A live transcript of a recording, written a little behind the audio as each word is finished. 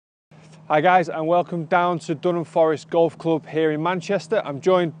Hi guys, and welcome down to Dunham Forest Golf Club here in Manchester. I'm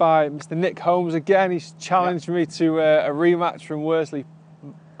joined by Mr. Nick Holmes again. He's challenged me to a rematch from Worsley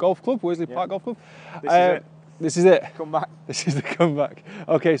Golf Club, Worsley Park Golf Club. This is it. This is it. Comeback. This is the comeback.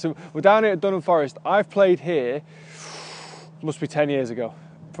 Okay, so we're down here at Dunham Forest. I've played here, must be 10 years ago,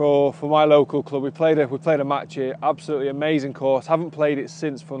 for my local club. We played a match here. Absolutely amazing course. Haven't played it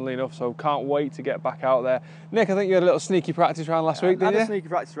since, funnily enough, so can't wait to get back out there. Nick, I think you had a little sneaky practice round last week, didn't you? I had a sneaky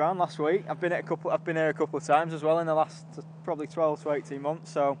practice round last week. I've been here a couple of times as well in the last probably 12 to 18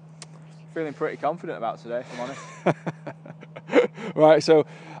 months, so feeling pretty confident about today, if I'm honest. Right, so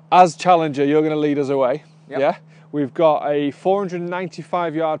as challenger, you're going to lead us away. Yep. Yeah, we've got a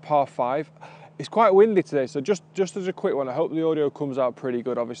 495-yard par 5. It's quite windy today, so just as a quick one, I hope the audio comes out pretty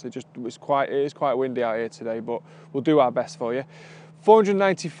good. Obviously, it is quite windy out here today, but we'll do our best for you.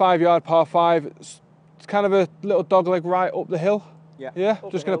 495-yard par 5. It's kind of a little dogleg right up the hill. Yeah.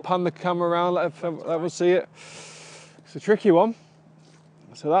 Just going to pan the camera around, let everyone see it. It's a tricky one.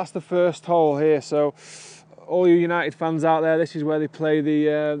 So that's the first hole here. So all you United fans out there, this is where they play the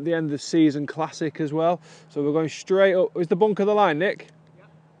end of the season classic as well. So we're going straight up. Is the bunker the line, Nick? Yeah.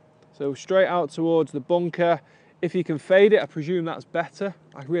 So straight out towards the bunker. If you can fade it, I presume that's better.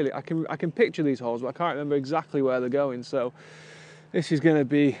 I can picture these holes, but I can't remember exactly where they're going. So this is going to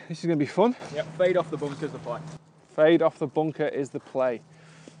be fun. Yep. Fade off the bunker is the play. Fade off the bunker is the play.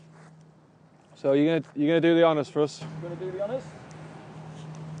 So you're gonna do the honours for us. I'm going to do the honours.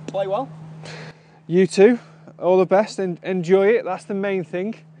 Play well. You too. All the best and enjoy it. That's the main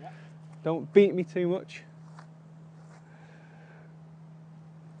thing. Yep. Don't beat me too much.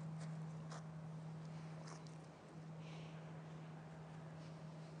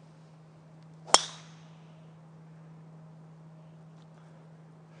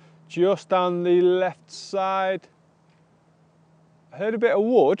 Just down the left side. I heard a bit of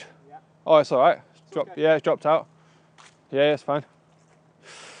wood. Yeah. Oh, it's all right. Okay. Yeah, it's dropped out. Yeah, it's fine.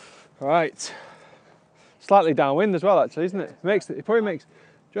 All right. Slightly downwind as well, actually, isn't it? It probably makes. Do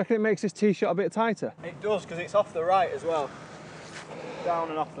you reckon it makes this tee shot a bit tighter? It does, because it's off the right as well. Down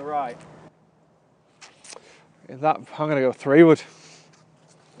and off the right. I'm going to go 3-wood.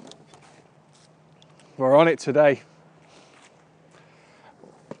 We're on it today.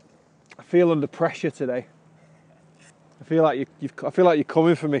 I feel under pressure today. I feel like you're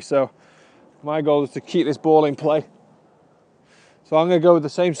coming for me. So my goal is to keep this ball in play. So I'm going to go with the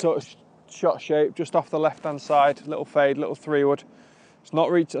same sort of shot shape, just off the left-hand side, little fade, little 3-wood. It's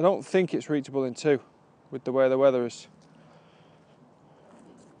not I don't think it's reachable in 2, with the way the weather is.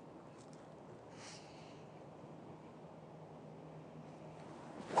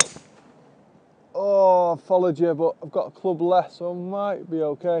 Oh, I followed you, but I've got a club less, so I might be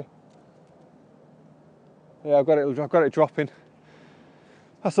okay. Yeah, I've got it dropping.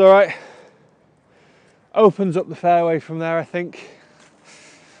 That's all right. Opens up the fairway from there, I think.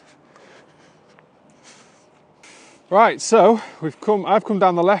 Right, so I've come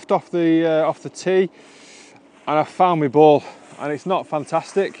down the left off the tee, and I've found my ball, and it's not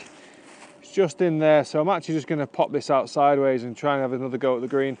fantastic. It's just in there, so I'm actually just going to pop this out sideways and try and have another go at the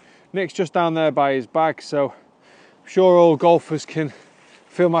green. Nick's just down there by his bag, so I'm sure all golfers can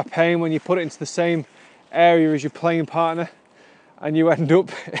feel my pain when you put it into the same area as your playing partner, and you end up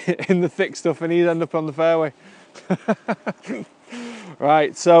in the thick stuff, and he's end up on the fairway.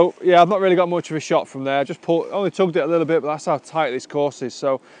 Right, so yeah, I've not really got much of a shot from there. Only tugged it a little bit, but that's how tight this course is.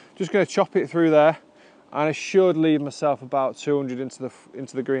 So just going to chop it through there, and I should leave myself about 200 into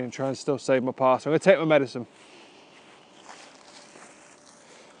the green and try and still save my par. So I'm going to take my medicine.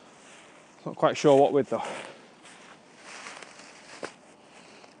 Not quite sure what with though.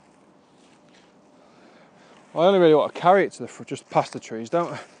 I only really want to carry it to the front, just past the trees,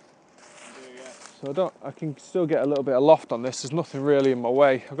 don't I? So I can still get a little bit of loft on this. There's nothing really in my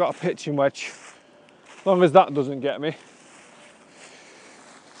way. I've got a pitching wedge. As long as that doesn't get me.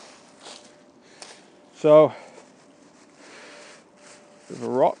 So, there's a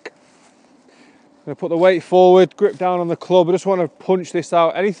rock. I'm going to put the weight forward, grip down on the club. I just want to punch this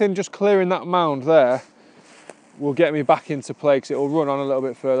out. Anything just clearing that mound there will get me back into play, because it will run on a little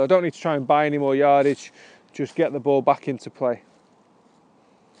bit further. I don't need to try and buy any more yardage. Just get the ball back into play.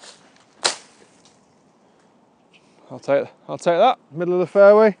 I'll take that, middle of the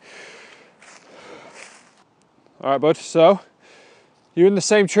fairway. All right, bud, so you're in the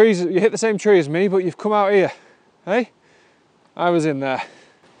same trees, you hit the same tree as me, but you've come out here, hey? I was in there.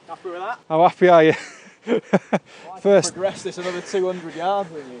 Happy with that? How happy are you? First, progress this another 200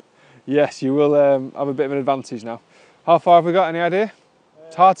 yards with you. Yes, you will have a bit of an advantage now. How far have we got, any idea?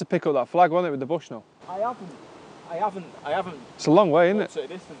 It's hard to pick up that flag, wasn't it, with the bush now? I haven't. It's a long way, isn't it? At a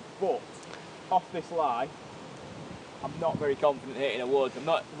distance, but off this lie, I'm not very confident hitting a wood. I'm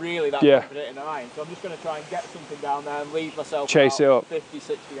not really that confident hitting an iron, so I'm just going to try and get something down there and leave myself chase it up. 50,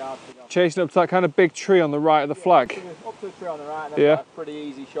 60 yards to go. Chasing up to that kind of big tree on the right of the flag. Up to the tree on the right, and then a pretty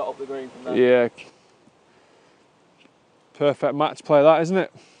easy shot up the green from there. Yeah. Perfect match play that, isn't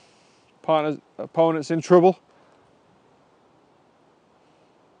it? Opponent's in trouble.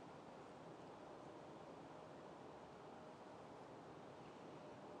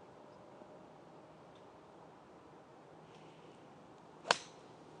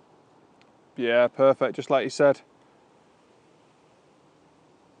 Yeah, perfect, just like you said.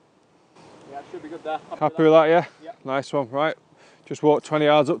 Yeah, it should be good there. Happy with that, yeah? Yeah. Nice one, right. Just walked 20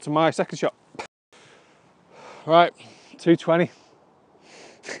 yards up to my second shot. Right, 220.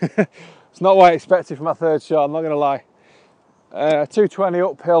 It's not what I expected for my third shot, I'm not going to lie. 220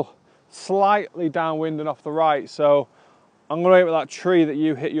 uphill, slightly downwind and off the right, so I'm going to aim at that tree that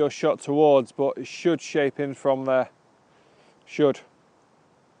you hit your shot towards, but it should shape in from there. Should.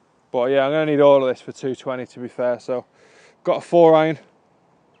 But yeah, I'm going to need all of this for 220 to be fair, so got a 4-iron.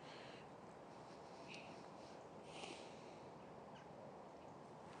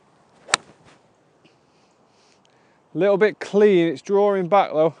 A little bit clean, it's drawing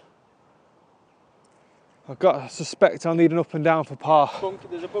back though. I suspect I'll need an up and down for par.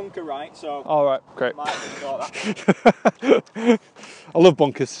 There's a bunker right, so... All right, great. Might have thought that. I love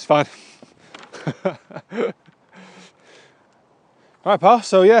bunkers, it's fine. Right, pal,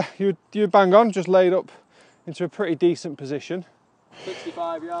 so yeah, you bang on, just laid up into a pretty decent position.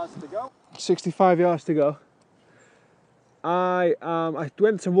 65 yards to go. 65 yards to go. I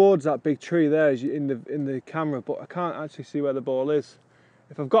went towards that big tree there as in the camera, but I can't actually see where the ball is.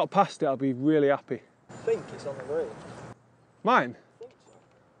 If I've got past it, I'll be really happy. I think it's on the green. Mine? I think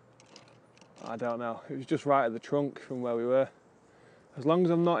so. I don't know. It was just right at the trunk from where we were. As long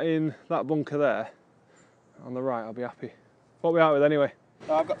as I'm not in that bunker there, on the right, I'll be happy. What are we out with anyway?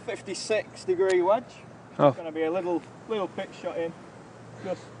 I've got 56-degree wedge. Oh. It's going to be a little pitch shot in.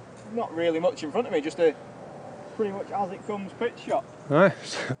 Just not really much in front of me, just a pretty much as it comes pitch shot.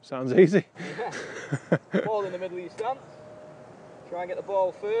 Nice. Sounds easy. Yeah. Ball in the middle of your stance. Try and get the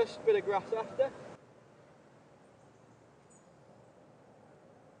ball first, bit of grass after.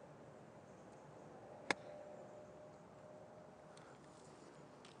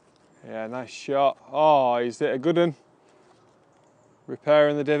 Yeah, nice shot. Oh, is it a good one?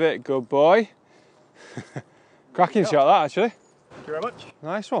 Repairing the divot, good boy. Cracking shot that actually. Thank you very much.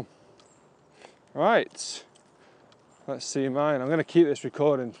 Nice one. Right, let's see mine. I'm going to keep this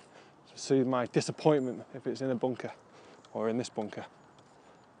recording to see my disappointment if it's in a bunker or in this bunker.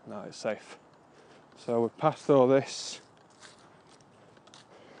 No, it's safe. So we've passed all this.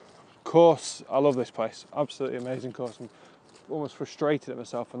 Course, I love this place. Absolutely amazing course. I'm almost frustrated at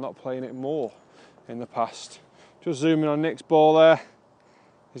myself for not playing it more in the past. Just zooming on Nick's ball there.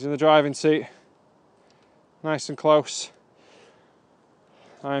 He's in the driving seat. Nice and close.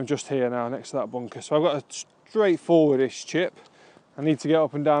 I am just here now next to that bunker. So I've got a straightforward-ish chip. I need to get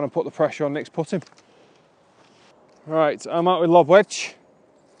up and down and put the pressure on Nick's putting. Right, I'm out with lob wedge.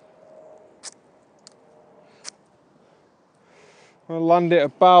 I'm going to land it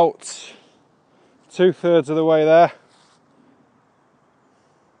about 2/3 of the way there.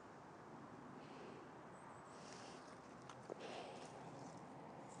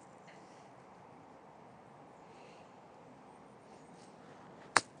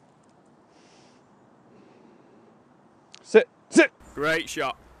 Sit, sit. Great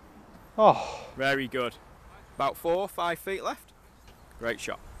shot. Oh, Very good. About 4 or 5 feet left. Great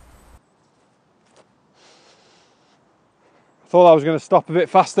shot. I thought I was going to stop a bit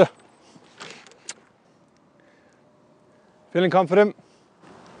faster. Feeling confident?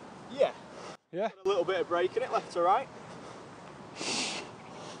 Yeah. Yeah. Got a little bit of break in it, left to right.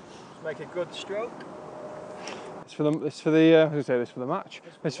 Make a good stroke. This for the I was going to say this for the match.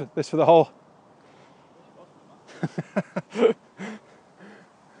 This for the hole.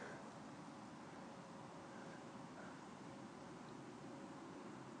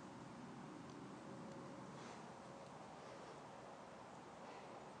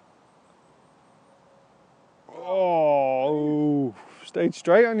 Oh, stayed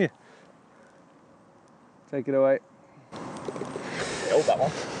straight on you. Take it away. Hold that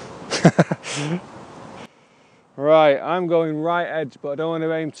one. Right, I'm going right edge, but I don't want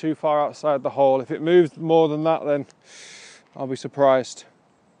to aim too far outside the hole. If it moves more than that, then I'll be surprised.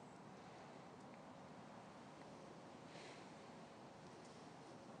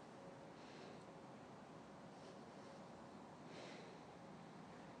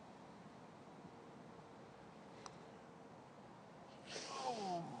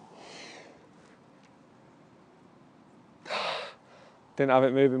 Didn't have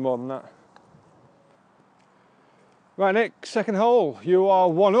it moving more than that. Right, Nick, second hole. You are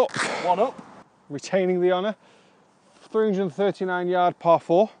 1 up. 1 up. Retaining the honour. 339 yard par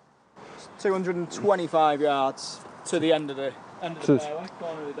 4. It's 225 yards to the end of the fairway,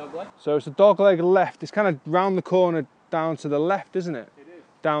 corner of the dog leg. So it's a dog leg left. It's kind of round the corner down to the left, isn't it? It is.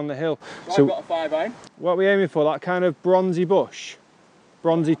 Down the hill. So I've got a 5 iron. What are we aiming for? That kind of bronzy bush?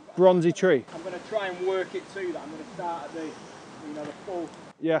 Bronzy tree? I'm going to try and work it to that. I'm going to start at the, the full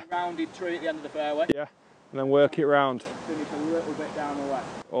rounded tree at the end of the fairway. Yeah. And then work it round. Finish a little bit down the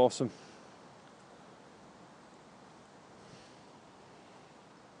left. Awesome.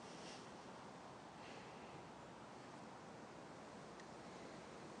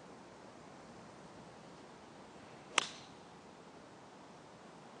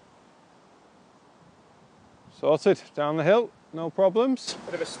 Sorted. Down the hill, no problems.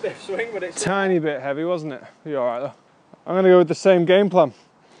 Bit of a stiff swing, but it's tiny bit heavy, wasn't it? You're all right though. I'm going to go with the same game plan.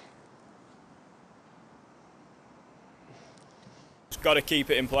 Just got to keep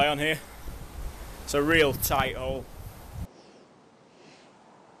it in play on here. It's a real tight hole.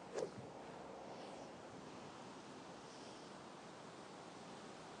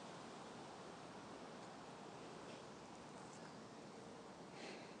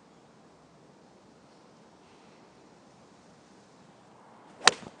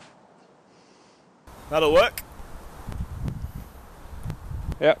 That'll work.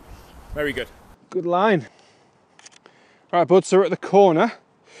 Yep. Very good. Good line. Right, bud, so we're at the corner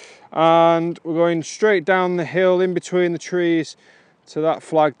and we're going straight down the hill in between the trees to that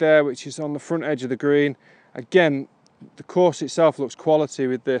flag there, which is on the front edge of the green. Again, the course itself looks quality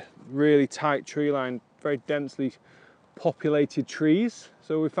with the really tight tree line, very densely populated trees.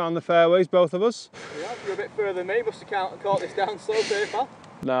 So we found the fairways, both of us. Yeah, you're a bit further than me. Must have caught this down slope here, pal.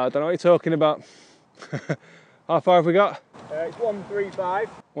 No, I don't know what you're talking about. How far have we got? It's 135.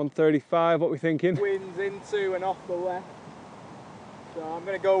 135, what are we thinking? Winds into and off the left. So I'm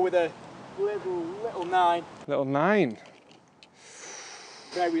going to go with a little 9. Little 9.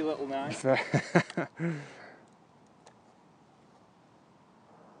 Very little 9.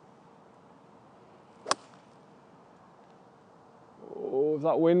 Oh, if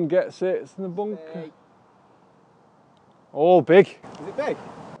that wind gets it, it's in the bunker. Oh, big. Is it big?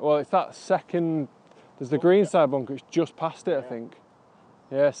 Well, it's that second, there's the green side bunker, it's just past it, I think.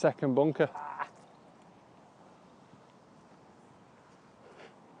 Yeah, second bunker.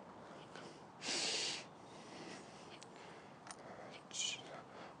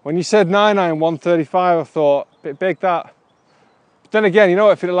 When you said 9-iron, 135, I thought, a bit big that. But then again, you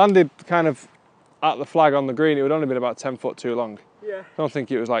know, if it landed kind of at the flag on the green, it would only been about 10 foot too long. Yeah. I don't think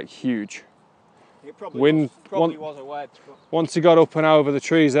it was like huge. It probably was a wedge. But... Once he got up and over the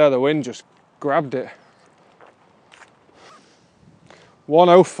trees there, the wind just grabbed it.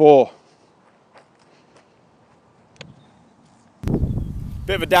 104.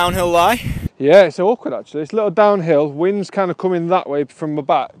 Bit of a downhill lie. Yeah, it's awkward actually. It's a little downhill, wind's kind of coming that way from my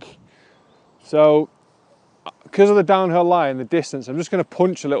back. So, because of the downhill lie and the distance, I'm just going to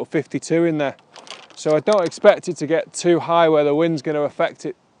punch a little 52 in there. So I don't expect it to get too high where the wind's going to affect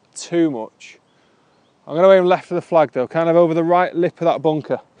it too much. I'm going to aim left of the flag though, kind of over the right lip of that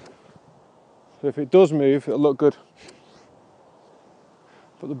bunker. So if it does move, it'll look good.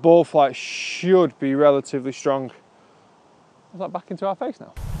 But the ball flight should be relatively strong. Is that back into our face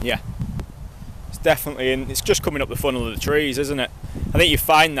now? Yeah. It's definitely in. It's just coming up the funnel of the trees, isn't it? I think you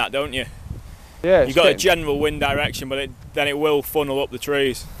find that, don't you? Yeah. You've got a general wind direction, but then it will funnel up the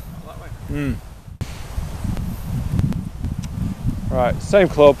trees. That way. Mm. Right, same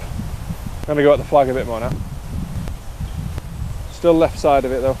club. I'm going to go at the flag a bit more now. Still left side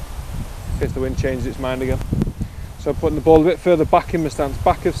of it though, in case the wind changes its mind again. So putting the ball a bit further back in my stance,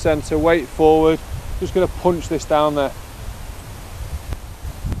 back of centre, weight forward. Just going to punch this down there.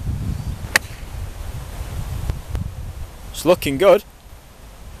 It's looking good.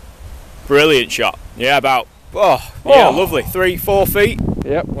 Brilliant shot. Yeah, about, yeah, lovely. 3-4 feet.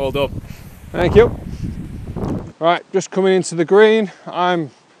 Yep. Well done. Thank you. Right, just coming into the green. I'm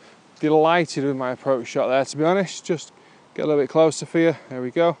delighted with my approach shot there, to be honest. Just get a little bit closer for you. There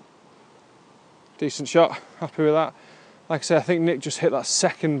we go. Decent shot. Happy with that. Like I said, I think Nick just hit that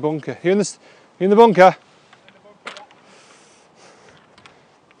second bunker. You in the bunker?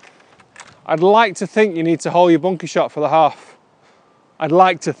 I'd like to think you need to hold your bunker shot for the half. I'd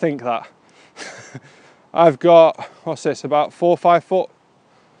like to think that. I've got, what's this, about 4 or 5 foot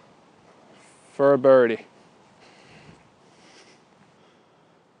for a birdie.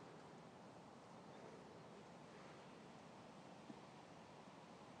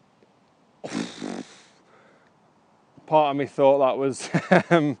 part of me thought that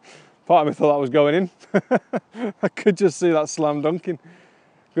was going in. I could just see that slam dunking.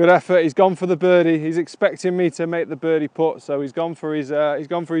 Good effort. He's gone for the birdie. He's expecting me to make the birdie putt, so he's gone for his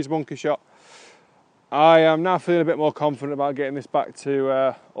bunker shot. I am now feeling a bit more confident about getting this back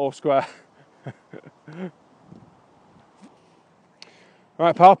to all square.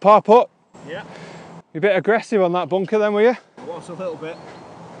 Right, pal, par putt. Yeah. You're a bit aggressive on that bunker then, were you? I was a little bit.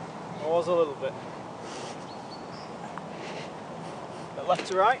 But left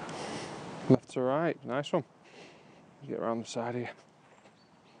to right. Left to right, nice one. Get around the side here.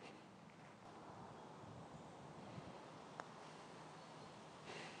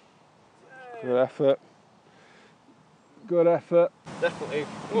 Good effort. Good effort. Definitely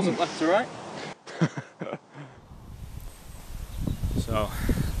wasn't left to right. So,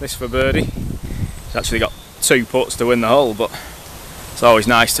 this for birdie. He's actually got 2 putts to win the hole, but it's always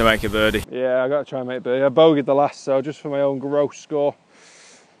nice to make a birdie. Yeah, I got to try and make birdie. I bogeyed the last, so just for my own gross score.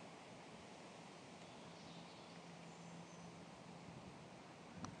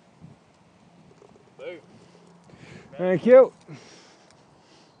 Boom. Thank you.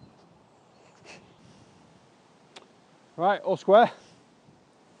 Right, all square.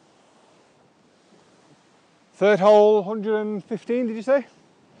 Third hole, 115, did you say?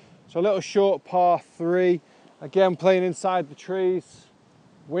 So a little short par 3. Again, playing inside the trees.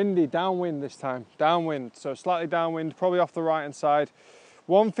 Windy, downwind this time, downwind. So slightly downwind, probably off the right hand side.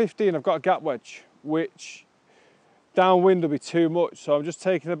 115, I've got a gap wedge, which downwind will be too much. So I'm just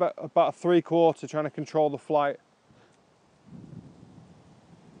taking about a 3/4, trying to control the flight.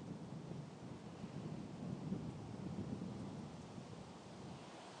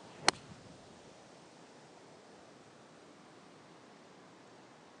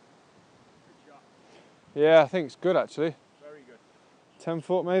 Yeah, I think it's good actually. Very good. 10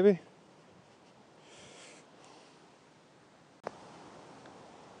 foot maybe.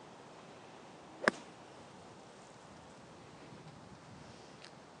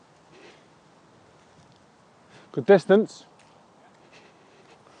 Good distance.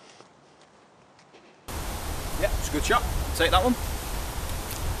 Yeah, it's a good shot. Take that one.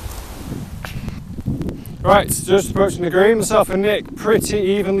 Right, just approaching the green, myself and Nick pretty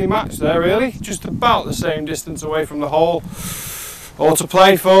evenly matched there really. Just about the same distance away from the hole. All to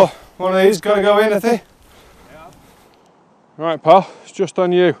play for. One of these got to go in, I think. Yeah. Right pal, it's just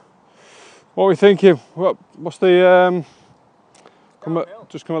on you. What are we thinking? What's the...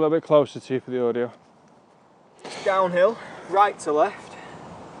 just come a little bit closer to you for the audio. It's downhill, right to left.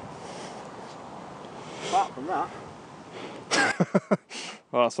 Apart from that.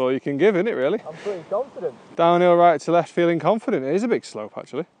 Well, that's all you can give, isn't it, really? I'm pretty confident. Downhill, right to left, feeling confident. It is a big slope,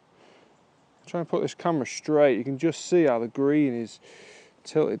 actually. Try and put this camera straight. You can just see how the green is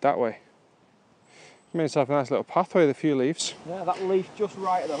tilted that way. Made yourself a nice little pathway with a few leaves. Yeah, that leaf just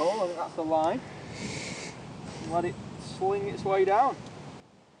right at the hole, I think that's the line. Let it sling its way down.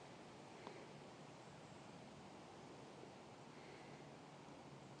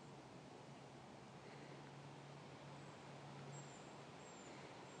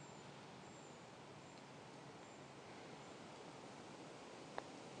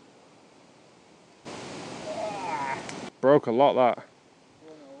 Broke a lot, that.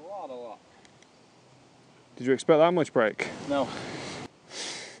 A lot. Did you expect that much break? No.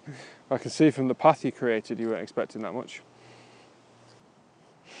 I can see from the path you created you weren't expecting that much.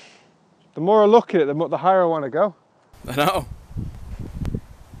 The more I look at it, the higher I want to go. I know.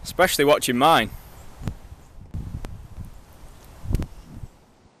 Especially watching mine.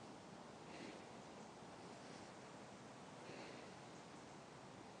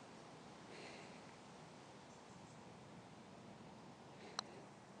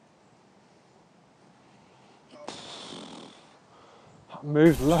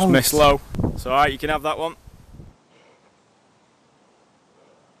 Moved low. Just missed low. It's alright, you can have that one.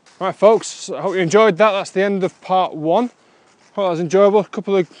 Right folks, I hope you enjoyed that. That's the end of part 1. Hope that was enjoyable.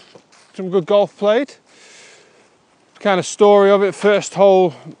 Some good golf played. Kind of story of it. First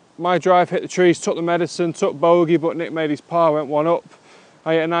hole, my drive hit the trees, took the medicine, took bogey, but Nick made his par, went 1 up.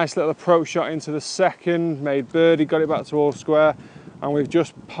 I hit a nice little approach shot into the second, made birdie, got it back to all square, and we've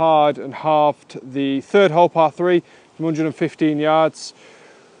just parred and halved the third hole, par 3. 115 yards.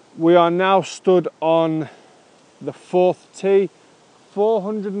 We are now stood on the 4th tee,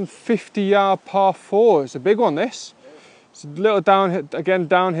 450 yard par 4. It's a big one, this. It's a little downhill, again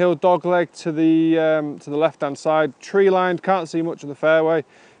downhill dog leg to the left hand side, tree lined, can't see much of the fairway.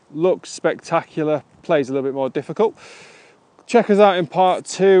 Looks spectacular, plays a little bit more difficult. Check us out in part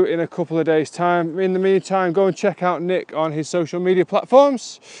 2 in a couple of days time. In the meantime, go and check out Nick on his social media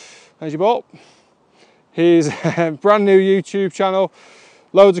platforms. There's your ball. his brand new YouTube channel.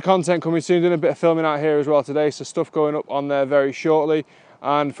 Loads of content coming soon, doing a bit of filming out here as well today, so stuff going up on there very shortly.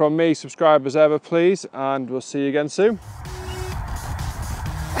 And from me, subscribe as ever, please, and we'll see you again soon.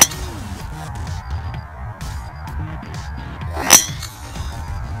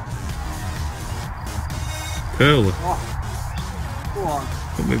 Cool. Oh, go on.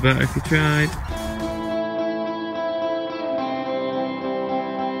 Would be better if you tried.